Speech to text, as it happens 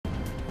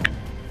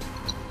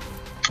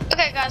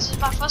Okay guys, this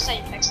is my first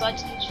Apex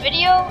Legends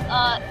video.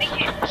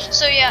 Thank you.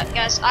 So yeah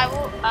guys, I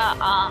will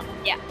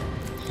yeah.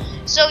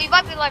 So you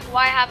might be like,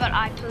 why haven't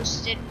I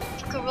posted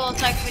Gorilla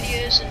Tag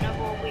videos in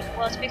over a week?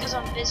 Well, it's because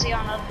I'm busy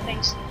on other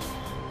things.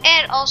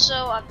 And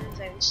also I've been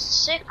very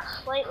sick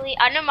lately.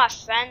 I know my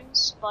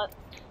friends, but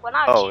when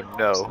I Oh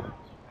no.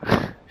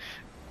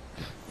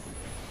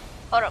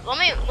 Hold up,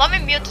 let me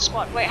mute the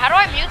squad. Wait, how do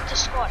I mute the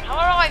squad? How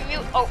do I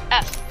mute? Oh,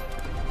 F.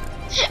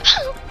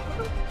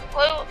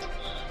 Well,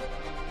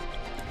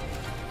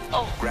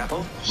 oh.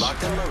 Grapple,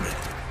 locked and loaded.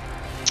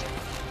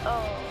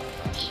 Oh,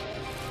 shit.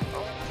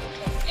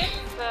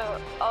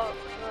 Oh,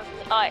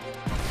 okay. Alright.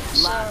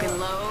 So,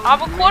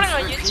 I'm recording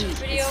a YouTube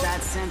video.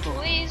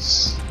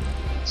 Please.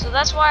 So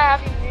that's why I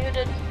have you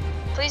muted.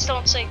 Please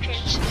don't say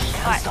cringe.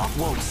 Alright.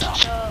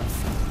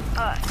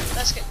 Alright,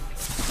 let's get.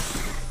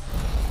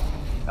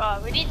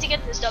 We need to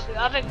get this W.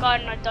 I haven't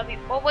gotten a W.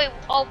 Oh wait,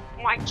 oh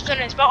my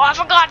goodness, bro, I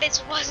forgot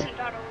this wasn't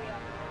battle royale.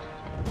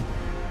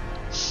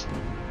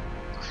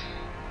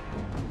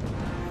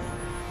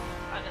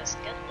 Alright, let's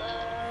get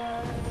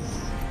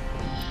this.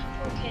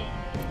 Okay.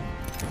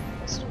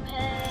 Let's do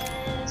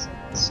heads.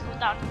 Let's go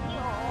down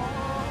here.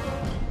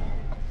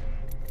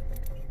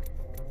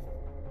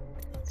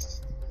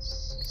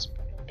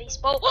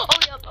 Baseball. Oh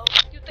yeah, bro.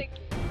 You think.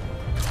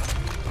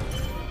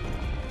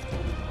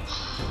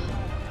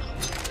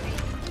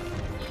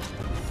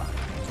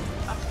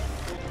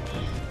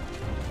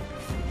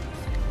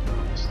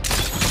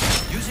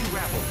 Using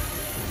grapple.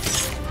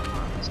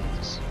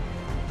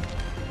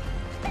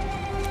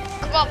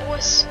 Come on,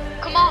 boys.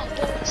 Come on,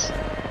 boys.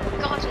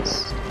 Got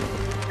this.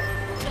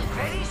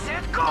 Ready,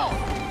 set, go!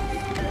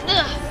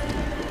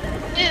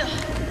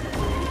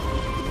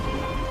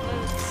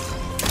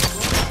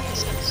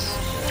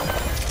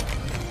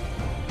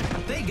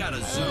 They got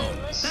a zone.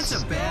 That's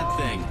a bad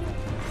thing.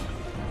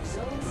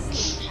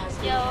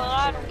 Yo,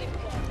 I don't give a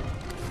fuck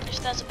if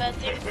that's a bad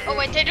thing. Oh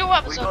wait, they do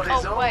have a zone.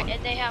 Oh wait,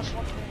 and they have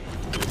one.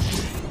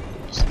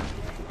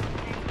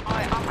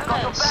 Alright, I'm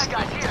gonna bad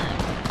guys here.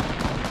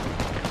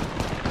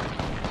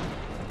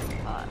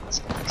 Alright, let's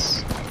go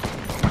this.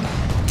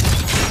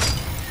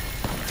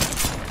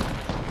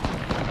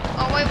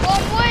 Oh wait,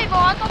 one wave! Oh,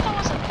 I thought that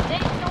was a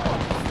thing. No.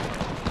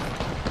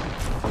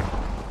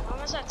 How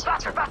was that?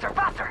 Faster, faster,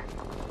 faster!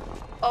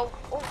 Oh,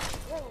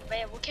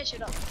 man, we'll catch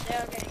it up.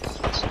 They're getting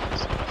catch up.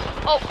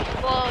 Oh,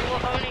 well,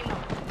 we're owning them.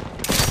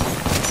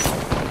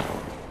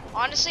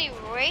 Honestly,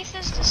 Wraith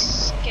is the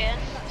skin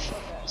for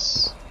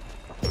this.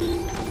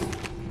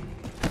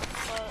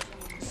 But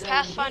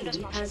Pathfinder's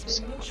my favorite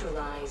skin.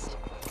 Neutralized.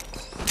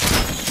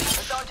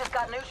 The zone just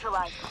got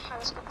neutralized. Alright,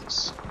 let's get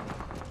this.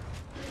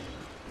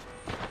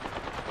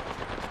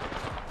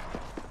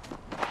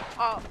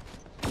 Oh.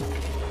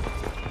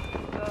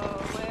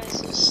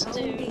 Where's this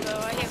dude? Oh,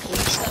 I hear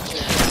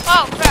footsteps.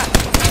 Oh, crap.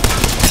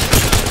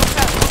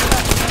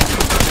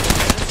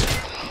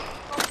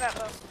 Oh, crap,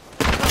 bro.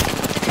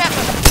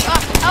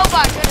 Oh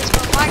my goodness,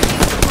 bro. Why can't you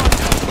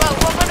Whoa,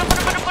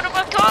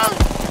 come on.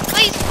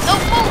 Please, no,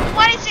 fool.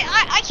 Why is it?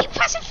 I keep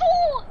pressing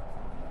fool.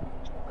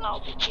 Oh,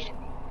 be kidding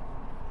me.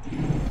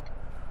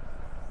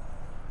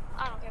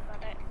 I don't care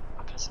about that.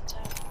 I'm pressing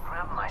tab.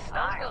 Grab my Let's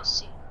style. go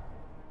see.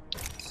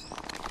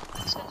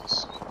 Let's get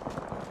this.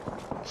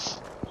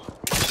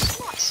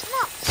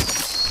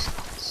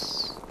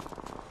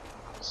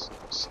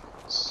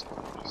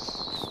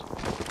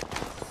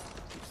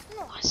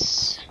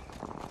 Nice.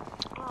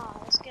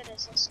 Oh, let's get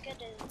this.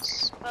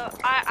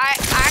 I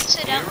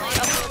accidentally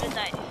uploaded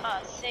that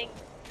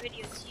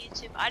video to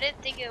YouTube. I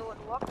didn't think it would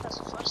work. That's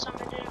the first time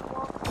it didn't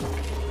work.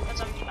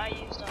 Because I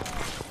used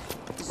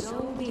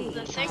Zone B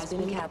the thing. has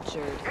been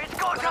captured. It's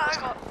go What was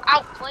time! called?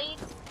 Outplayed.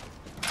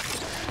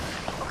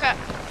 Okay.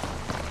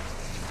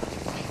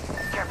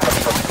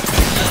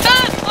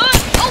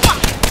 Oh my!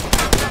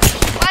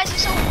 Why is it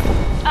so?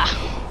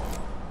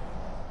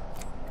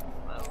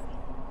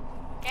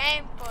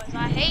 Game boys, I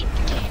hate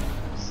the game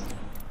boys.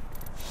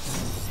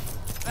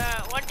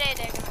 One day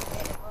they're gonna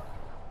get it.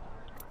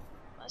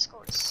 Let's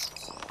go.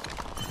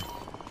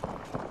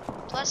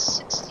 Plus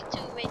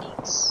 62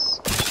 ratings.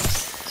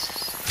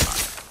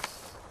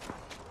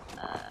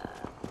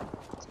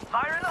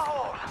 Fire in the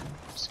hole!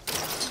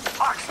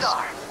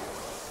 Arcstar!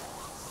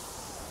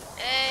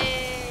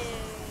 Hey,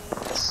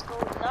 let's go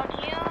down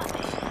here.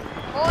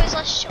 Boys,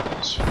 let's show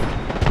this shit.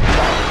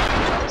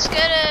 Let's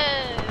get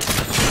it.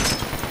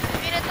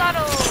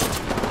 Minotaro.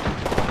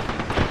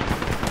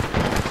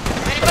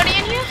 Anybody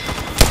in here?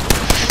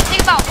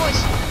 Take about, boys.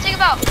 Take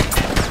about.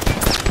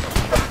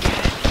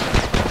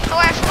 Oh,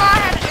 I forgot I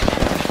had it.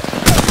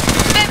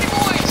 Baby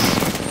boys.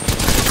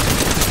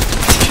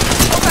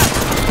 Okay.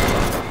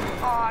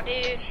 Aw,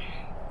 dude.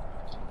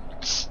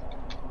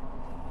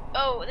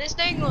 Oh, this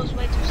thing goes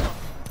way too slow.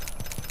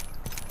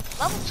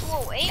 Level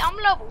 208? I'm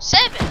level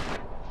 7.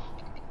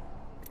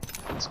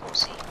 Let's go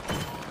see.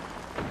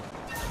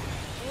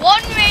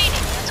 1 rating.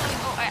 Let's go.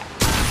 Oh, yeah.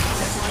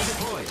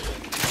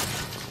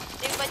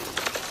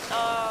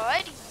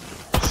 Alrighty.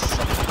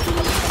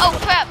 Oh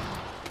crap.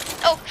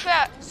 Oh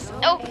crap.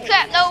 Oh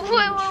crap. No,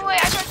 wait.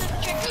 I tried to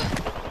trick.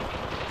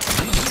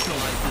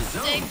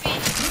 A, B.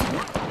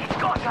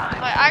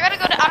 Alright, I'm gonna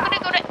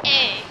go to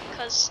A,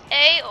 cause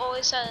A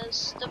always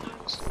has the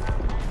most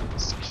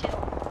kill.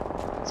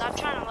 So I'm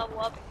trying to level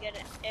up and get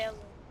an heirloom.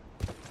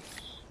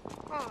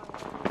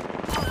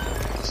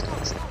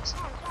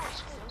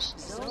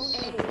 Zone A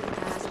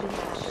has been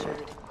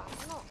captured.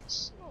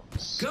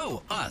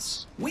 Go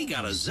us. We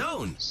got a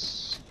zone.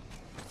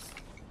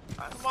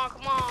 Come on,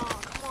 come on, come on,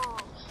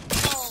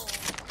 come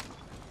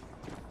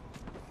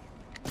on.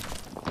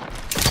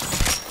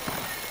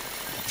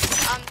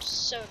 I'm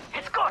so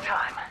It's go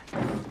time.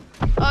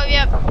 Oh,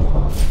 yep.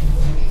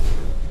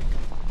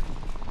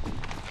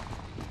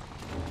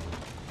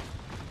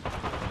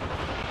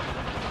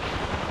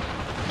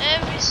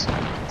 Every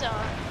single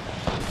time.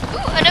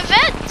 Ooh, an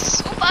event!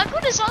 Oh my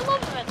goodness, I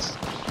love events.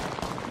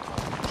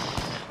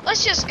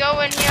 Let's just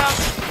go in here.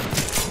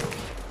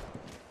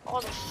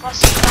 All the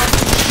fussy stuff.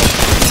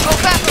 Oh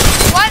crap,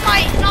 why am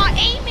I not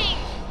aiming?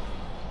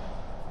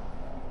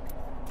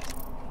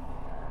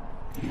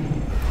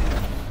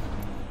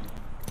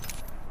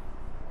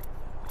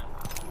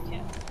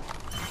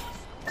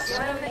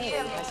 Zone A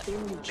has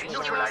been neutralized.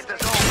 Neutralize the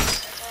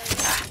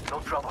zone. No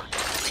trouble.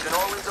 We can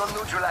always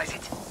neutralize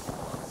it.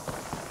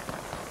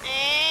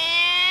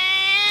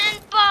 And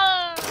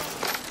boom!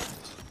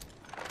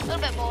 A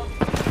little bit more.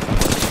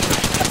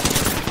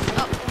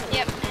 Oh,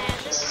 yep, and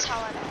this is how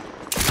I die.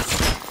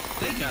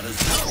 They got a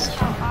This is zone.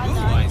 how I Ooh,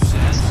 die. I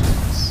said.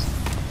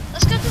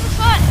 Let's go to the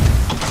fun.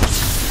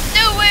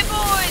 No way,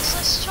 boys.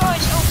 Let's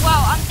charge. Oh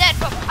wow, I'm dead,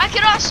 but I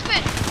cannot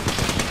spin.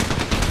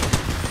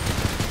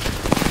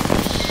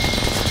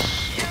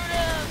 Shoot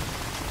him.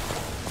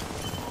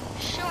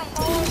 Shoot him,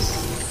 boys.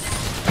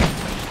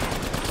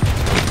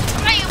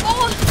 Come here,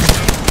 boy.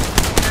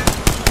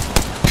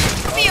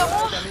 Come here,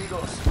 boy.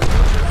 Amigos.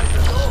 Neutralize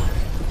the zone.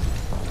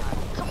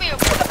 Come here,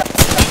 boy.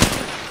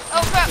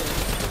 Oh crap.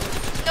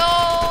 No.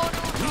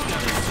 We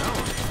got a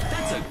zone.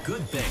 That's a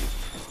good thing.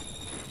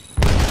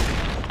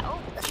 Oh.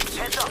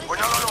 Heads up. We're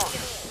not alone.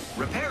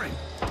 Repairing.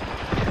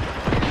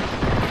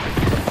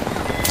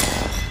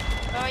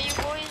 Where are you,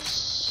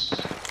 boys?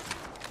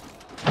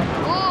 Ooh, ooh.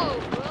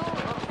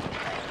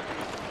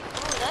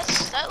 Oh,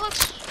 that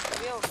looks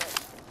real good.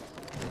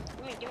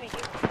 Give me.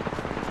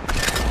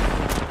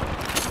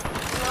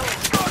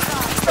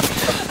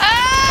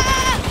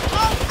 Ah!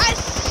 Oh,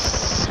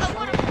 I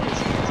wanna put it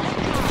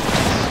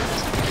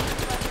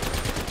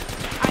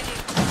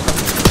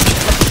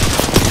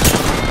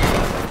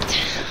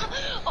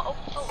oh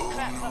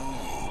crap.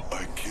 I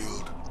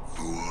killed.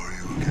 Who are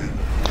you again?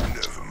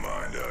 Never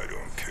mind, I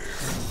don't care.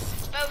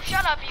 Oh,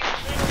 shut up, you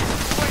little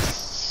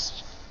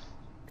horse.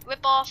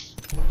 Rip off.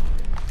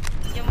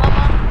 Your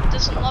mama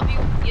doesn't love you.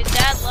 Your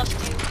dad left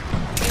you.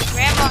 Your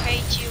grandma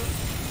hates you.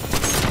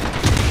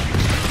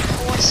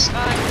 Horse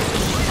guy.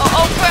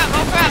 Oh crap,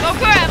 oh crap, oh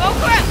crap, oh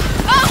crap!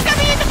 Oh, get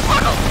me in the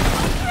portal!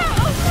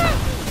 Oh crap!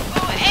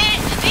 Oh,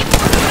 and they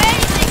won't do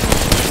anything!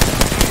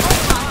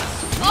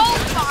 Oh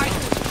my!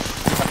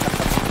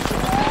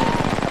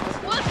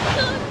 What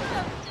the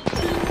crap?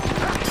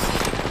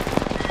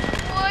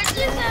 What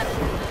just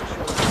happened?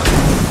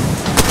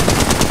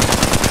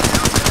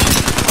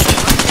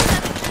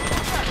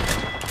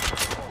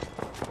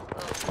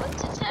 What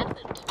just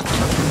happened?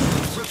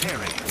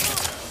 Repairing.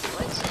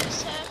 What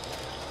just happened?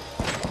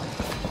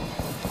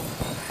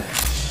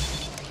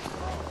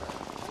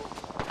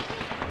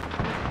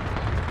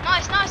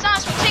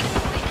 Nice, we're taking the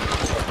lead.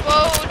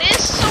 Whoa,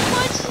 there's so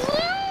much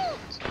loot!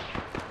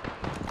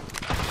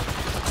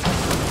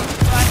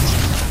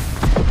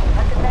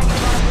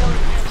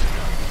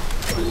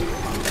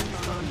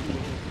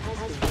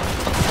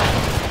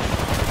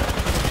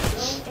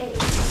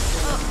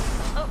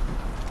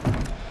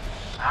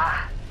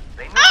 Ah,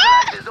 they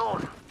neutralize the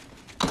zone.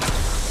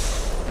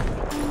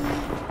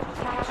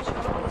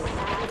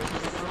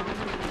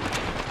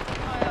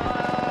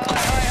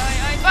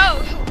 Whoa,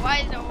 why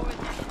is it over there?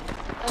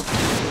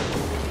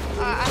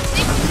 I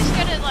think we're just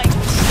gonna like.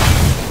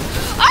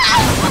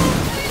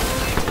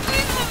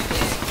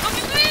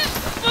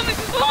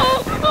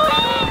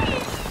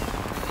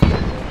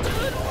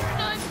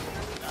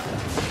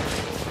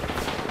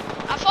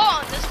 I fall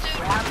on this dude.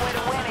 We're halfway to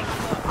winning.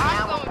 I'm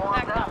Now we're going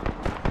warmed back up. up.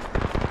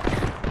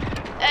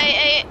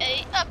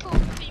 Hey, I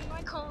pooped in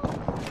my car.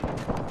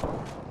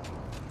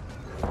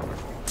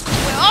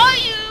 Where are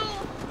you,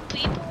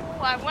 people?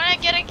 I wanna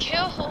get a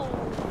kill,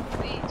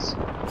 please.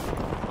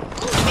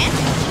 Ooh, man.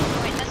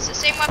 Wait, that's the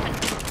same weapon.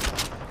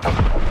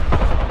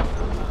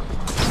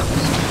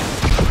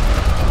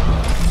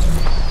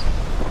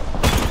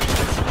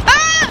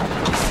 Ah!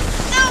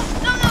 No.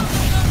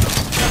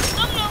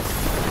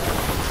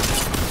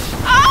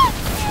 Ah!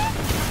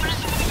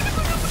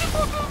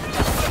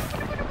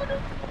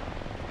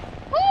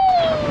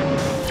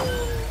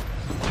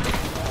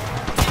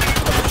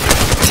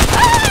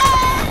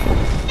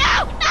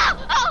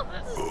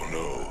 Oh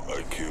no,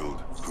 I killed.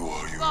 Who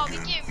are you Bobby,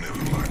 again? give me.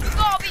 Never mind.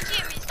 Bobby,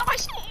 give me. Start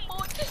shooting,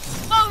 boy.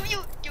 Bobby, you.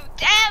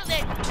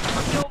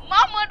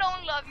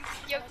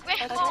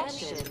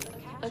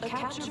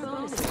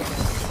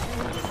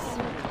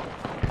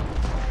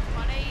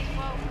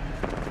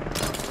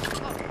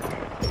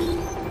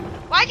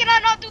 Why can I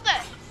not do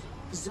that?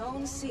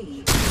 Zone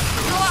C.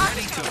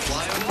 Ready to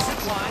fly on the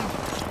zip line?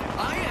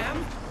 I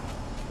am.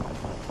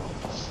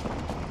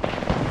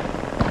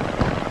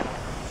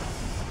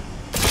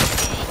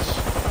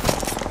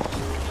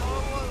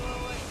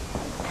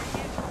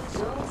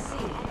 Zone C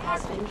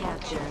has been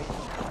captured.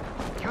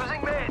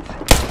 Using meds.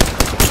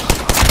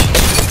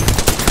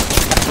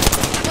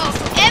 No,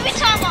 every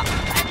time I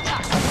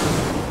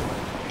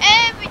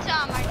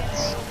get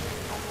this.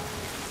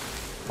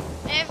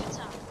 Every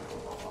time.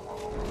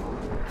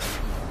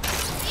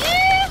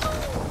 Yee-hoo!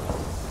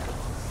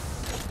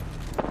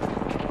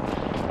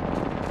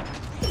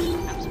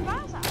 I'm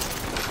surprised.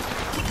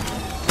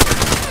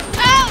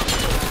 Oh!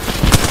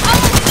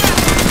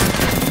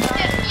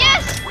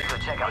 Yes! We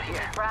could check out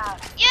here.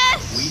 Yes!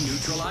 We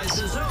neutralized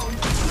the zone.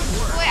 Good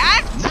work. Wait, I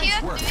have Nice tier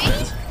work, 3?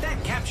 friends.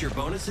 That capture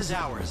bonus is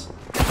ours.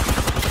 Oh,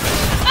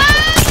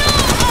 no!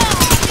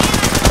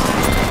 Oh,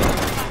 man. You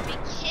gotta be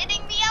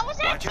kidding me. I was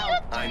at Watch tier out.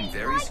 3. I'm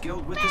very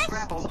skilled with this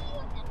grapple.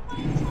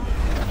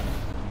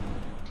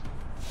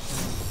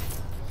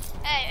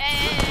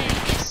 Hey,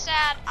 it's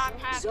sad, I'm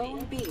happy.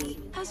 Zone B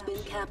has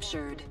been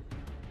captured.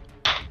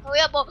 Hurry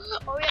up, bro.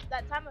 Hurry up,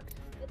 that timer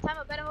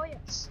better hurry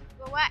up.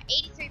 We're at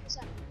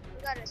 83%.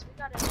 We got this, we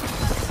got this, we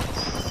got this.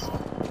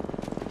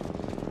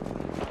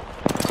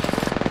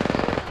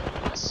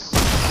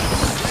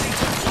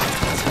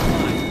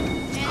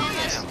 And then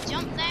let's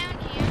jump down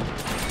here.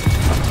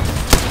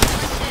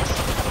 What's this?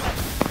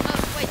 Oh,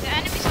 wait, the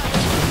enemies are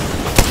here.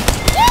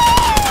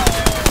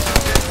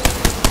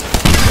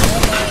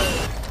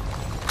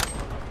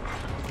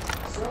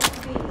 Zone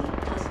B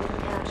has been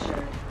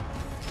captured.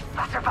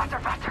 Faster, faster,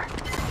 faster.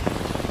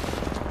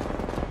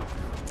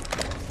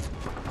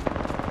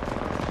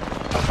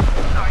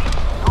 Sorry.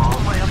 Oh,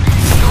 my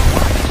ability don't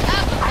work.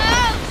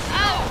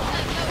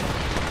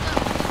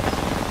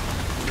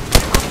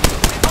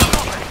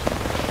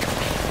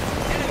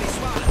 Enemy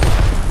spotted.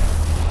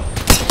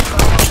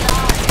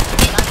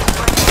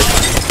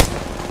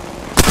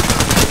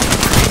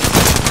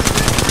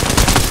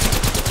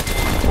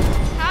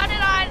 How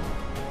did I?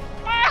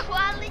 Oh,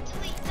 I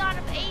literally died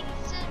of 87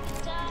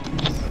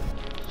 times.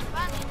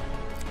 Finally.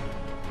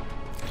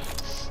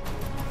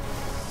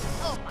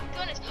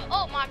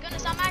 Oh my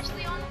goodness, I'm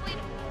actually on the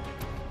leaderboard.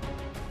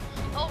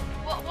 Oh,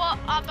 what,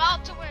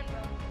 about to win,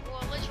 bro.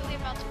 We're literally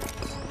about to win.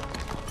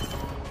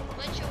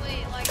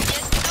 Literally, like,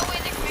 there's no way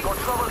they can make No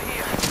trouble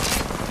here.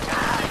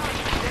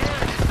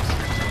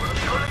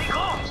 Already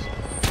close.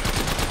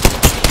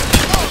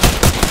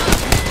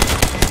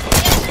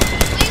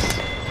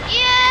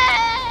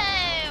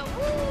 Yeah!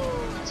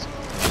 Woo! Let's go.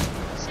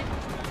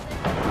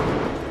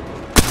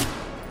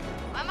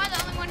 Why am I the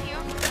only one here?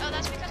 Oh,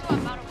 that's because we're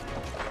about to win.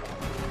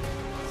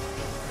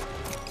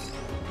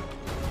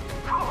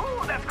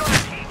 Oh, that's gonna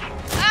take.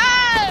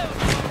 Oh!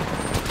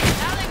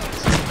 Now they gonna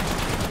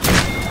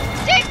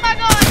take my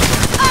gun!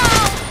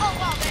 Oh! Oh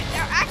wow,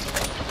 they're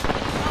actually.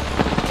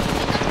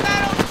 Let's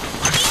battle.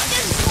 Eat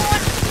this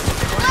one.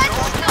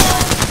 Let's go!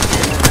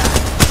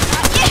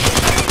 Okay,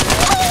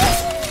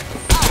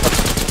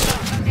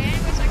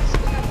 anyways, I can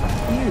still go.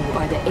 You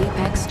are the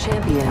Apex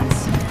champions.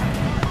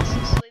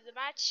 Let's leave the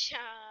match.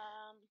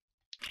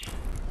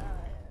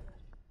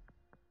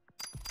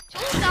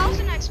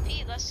 2000 XP.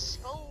 Let's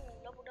go.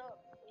 Doubled up.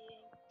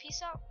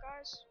 Peace out.